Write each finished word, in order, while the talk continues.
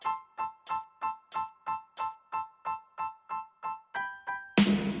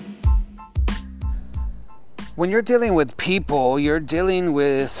when you're dealing with people, you're dealing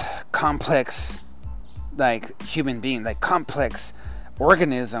with complex, like human beings, like complex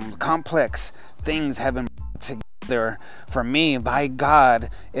organisms, complex things have been put together for me by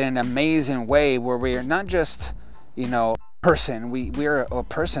God in an amazing way, where we're not just, you know, a person. We're a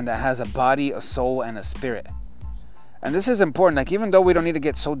person that has a body, a soul, and a spirit. And this is important. Like, even though we don't need to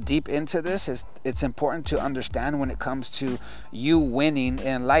get so deep into this, it's important to understand when it comes to you winning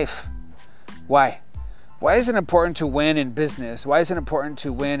in life. Why? Why is it important to win in business? Why is it important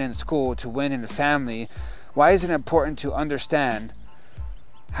to win in school, to win in the family? Why is it important to understand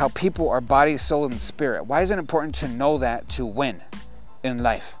how people are body, soul, and spirit? Why is it important to know that to win in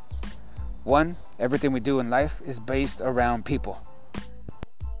life? One, everything we do in life is based around people.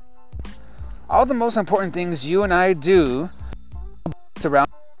 All the most important things you and I do around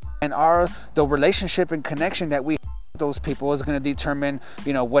and are the relationship and connection that we have with those people is going to determine,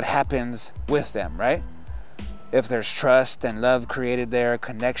 you know, what happens with them, right? If there's trust and love created there,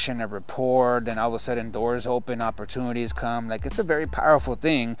 connection, a rapport, then all of a sudden doors open, opportunities come. Like, it's a very powerful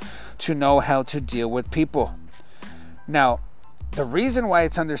thing to know how to deal with people. Now, the reason why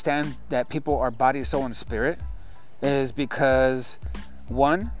it's understand that people are body, soul, and spirit is because,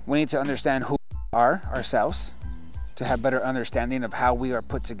 one, we need to understand who we are ourselves, to have better understanding of how we are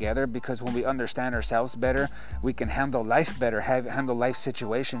put together, because when we understand ourselves better, we can handle life better, handle life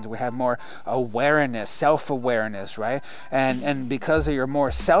situations. We have more awareness, self-awareness, right? And because you're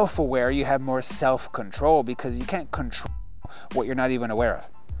more self-aware, you have more self-control, because you can't control what you're not even aware of.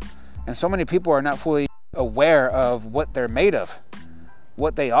 And so many people are not fully aware of what they're made of,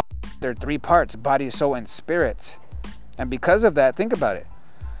 what they are. They're three parts: body, soul, and spirit. And because of that, think about it.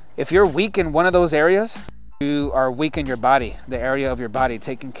 If you're weak in one of those areas, you are weak in your body, the area of your body,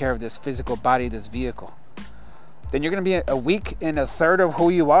 taking care of this physical body, this vehicle, then you're going to be a weak in a third of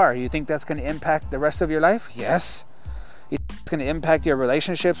who you are. You think that's going to impact the rest of your life? Yes. You think it's going to impact your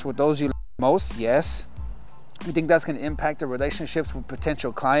relationships with those you love most? Yes. You think that's going to impact the relationships with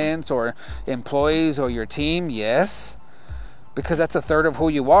potential clients or employees or your team? Yes. Because that's a third of who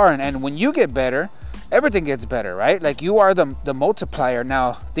you are. And when you get better, everything gets better, right? Like, you are the multiplier.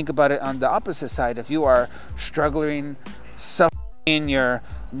 Now, think about it on the opposite side. If you are struggling, suffering, you're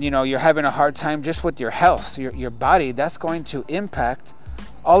having a hard time just with your health, your body, that's going to impact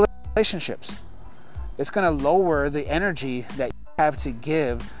all of the relationships. It's going to lower the energy that you have to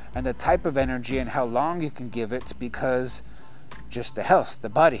give and the type of energy and how long you can give it, because just the health, the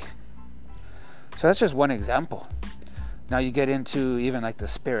body. So that's just one example. Now you get into even like the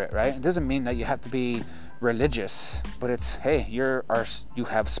spirit, right? It doesn't mean that you have to be religious, but it's, hey, you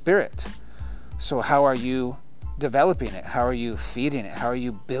have spirit. So how are you developing it? How are you feeding it? How are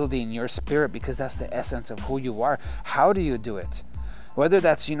you building your spirit? Because that's the essence of who you are. How do you do it? Whether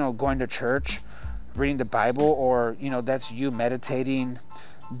that's, going to church, reading the Bible, or, that's you meditating,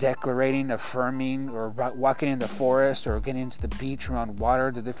 declarating, affirming, or walking in the forest, or getting into the beach around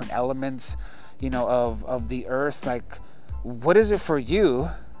water, the different elements, of the earth. Like, what is it for you?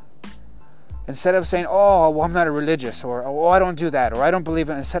 Instead of saying, oh, well, I'm not a religious, or oh, I don't do that, or I don't believe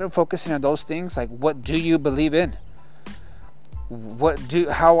in, instead of focusing on those things, like, what do you believe in?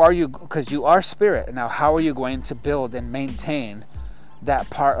 How are you, because you are spirit. Now, how are you going to build and maintain that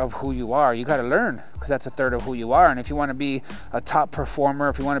part of who you are? You got to learn, because that's a third of who you are. And if you want to be a top performer,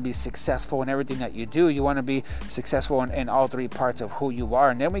 if you want to be successful in everything that you do, you want to be successful in all three parts of who you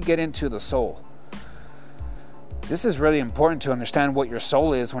are. And then we get into the soul. This is really important to understand what your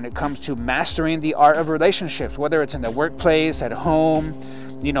soul is when it comes to mastering the art of relationships, whether it's in the workplace, at home,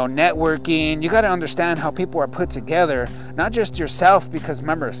 networking. You got to understand how people are put together, not just yourself, because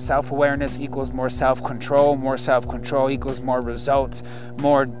remember, self-awareness equals more self-control equals more results,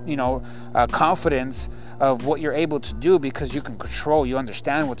 more, confidence of what you're able to do, because you can control, you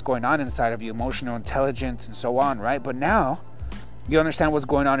understand what's going on inside of you, emotional intelligence and so on, right? But now you understand what's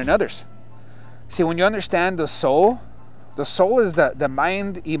going on in others. See, when you understand the soul is the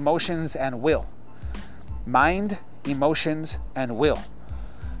mind, emotions, and will. Mind, emotions, and will.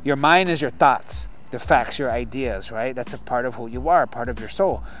 Your mind is your thoughts, the facts, your ideas, right? That's a part of who you are, part of your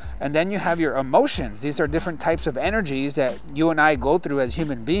soul. And then you have your emotions. These are different types of energies that you and I go through as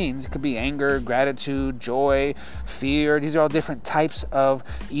human beings. It could be anger, gratitude, joy, fear. These are all different types of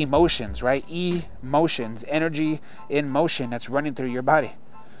emotions, right? Emotions, energy in motion that's running through your body.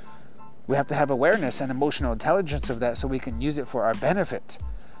 We have to have awareness and emotional intelligence of that so we can use it for our benefit.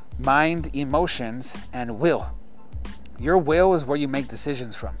 Mind, emotions, and will. Your will is where you make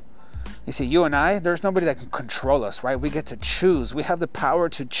decisions from. You see, you and I, there's nobody that can control us, right? We get to choose. We have the power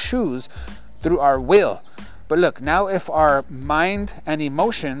to choose through our will. But look, now if our mind and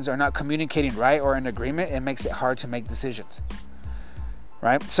emotions are not communicating right or in agreement, it makes it hard to make decisions,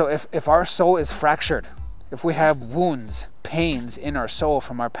 right? So if our soul is fractured, if we have wounds, pains in our soul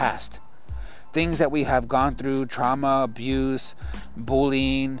from our past, things that we have gone through, trauma, abuse,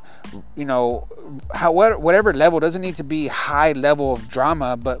 bullying, you know, whatever level, doesn't need to be high level of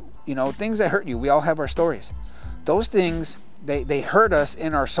drama, but you know, things that hurt you. We all have our stories. Those things, they hurt us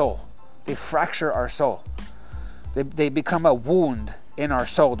in our soul. They fracture our soul. They become a wound in our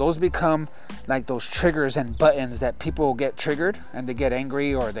soul. Those become like those triggers and buttons that people get triggered and they get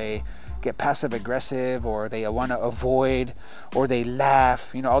angry, or they get passive aggressive, or they want to avoid, or they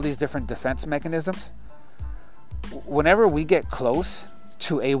laugh, you know, all these different defense mechanisms. Whenever we get close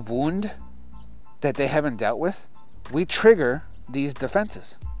to a wound that they haven't dealt with, we trigger these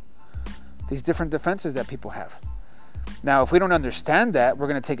defenses, these different defenses that people have. Now, if we don't understand that, we're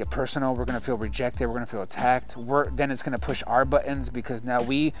going to take it personal. We're going to feel rejected. We're going to feel attacked. Then it's going to push our buttons, because now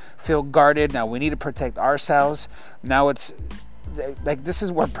we feel guarded. Now we need to protect ourselves. Now it's like, this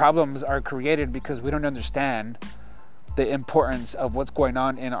is where problems are created, because we don't understand the importance of what's going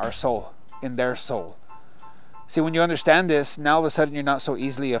on in our soul, in their soul. See, when you understand this, now all of a sudden you're not so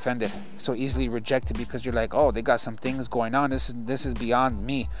easily offended, so easily rejected, because you're like, oh, they got some things going on. This is beyond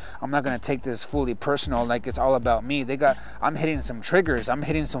me. I'm not going to take this fully personal, like it's all about me. I'm hitting some triggers. I'm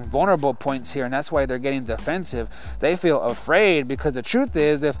hitting some vulnerable points here, and that's why they're getting defensive. They feel afraid, because the truth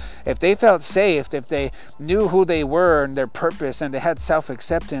is, if they felt safe, if they knew who they were and their purpose, and they had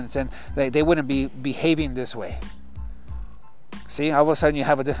self-acceptance, and they wouldn't be behaving this way. See, all of a sudden you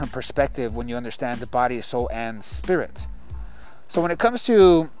have a different perspective when you understand the body, soul, and spirit. So when it comes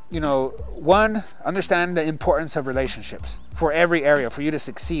to, you know, one, understand the importance of relationships for every area, for you to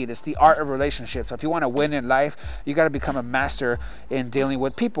succeed. It's the art of relationships. So if you want to win in life, you got to become a master in dealing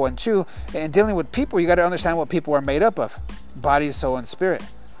with people. And two, in dealing with people, you got to understand what people are made up of: body, soul, and spirit.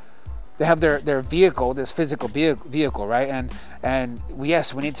 They have their vehicle, this physical vehicle, right? And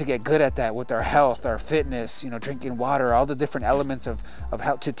yes, we need to get good at that with our health, our fitness, you know, drinking water, all the different elements of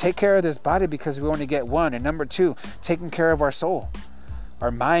how to take care of this body, because we only get one. And number two, taking care of our soul, our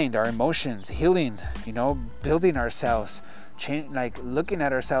mind, our emotions, healing, you know, building ourselves, like looking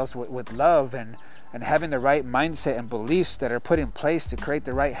at ourselves with love, and having the right mindset and beliefs that are put in place to create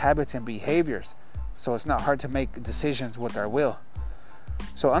the right habits and behaviors, so it's not hard to make decisions with our will.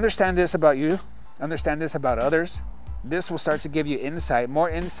 So understand this about you, understand this about others. This will start to give you insight, more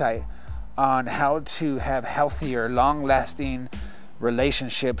insight on how to have healthier, long-lasting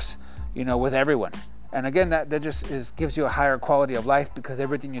relationships, you know, with everyone. And again, that just gives you a higher quality of life, because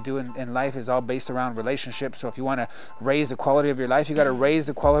everything you do in life is all based around relationships. So if you want to raise the quality of your life, you got to raise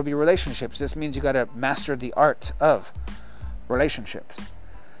the quality of your relationships. This means you got to master the art of relationships.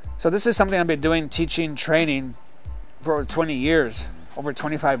 So this is something I've been doing, teaching, training for over 20 years. Over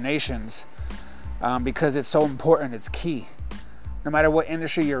 25 nations, because it's so important. It's key. No matter what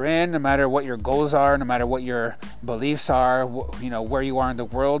industry you're in, no matter what your goals are, no matter what your beliefs are, you know, where you are in the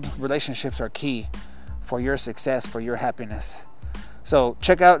world, relationships are key for your success, for your happiness. So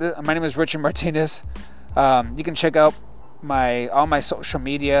check out, my name is Richard Martinez. You can check out all my social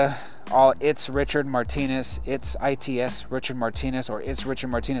media. It's Richard Martinez. It's ITS Richard Martinez, or it's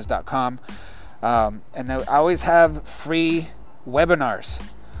richardmartinez.com. And I always have free webinars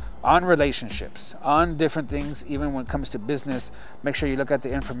on relationships, on different things, even when it comes to business. Make sure you look at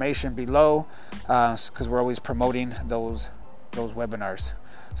the information below, because we're always promoting those webinars.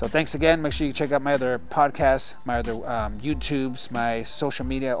 So thanks again. Make sure you check out my other podcasts, my other YouTubes, my social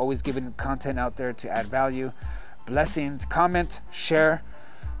media. Always giving content out there to add value. Blessings. Comment, share.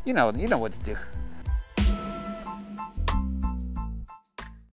 You know what to do.